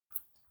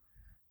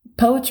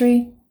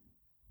Poetry.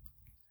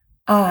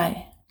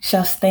 I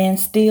shall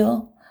stand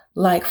still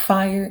like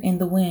fire in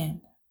the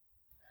wind.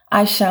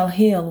 I shall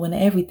heal when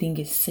everything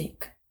is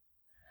sick.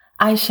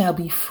 I shall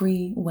be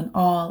free when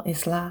all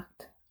is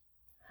locked.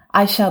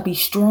 I shall be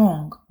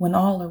strong when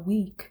all are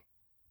weak.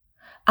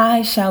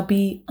 I shall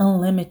be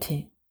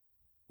unlimited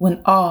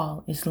when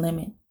all is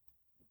limit.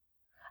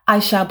 I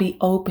shall be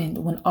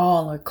opened when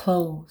all are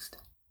closed.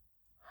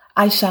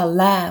 I shall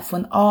laugh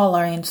when all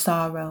are in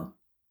sorrow.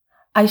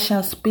 I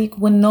shall speak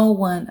when no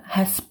one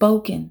has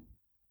spoken.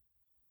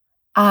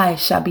 I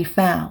shall be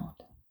found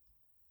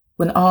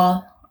when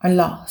all are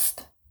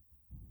lost.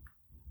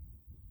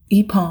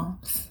 E.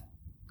 Palms.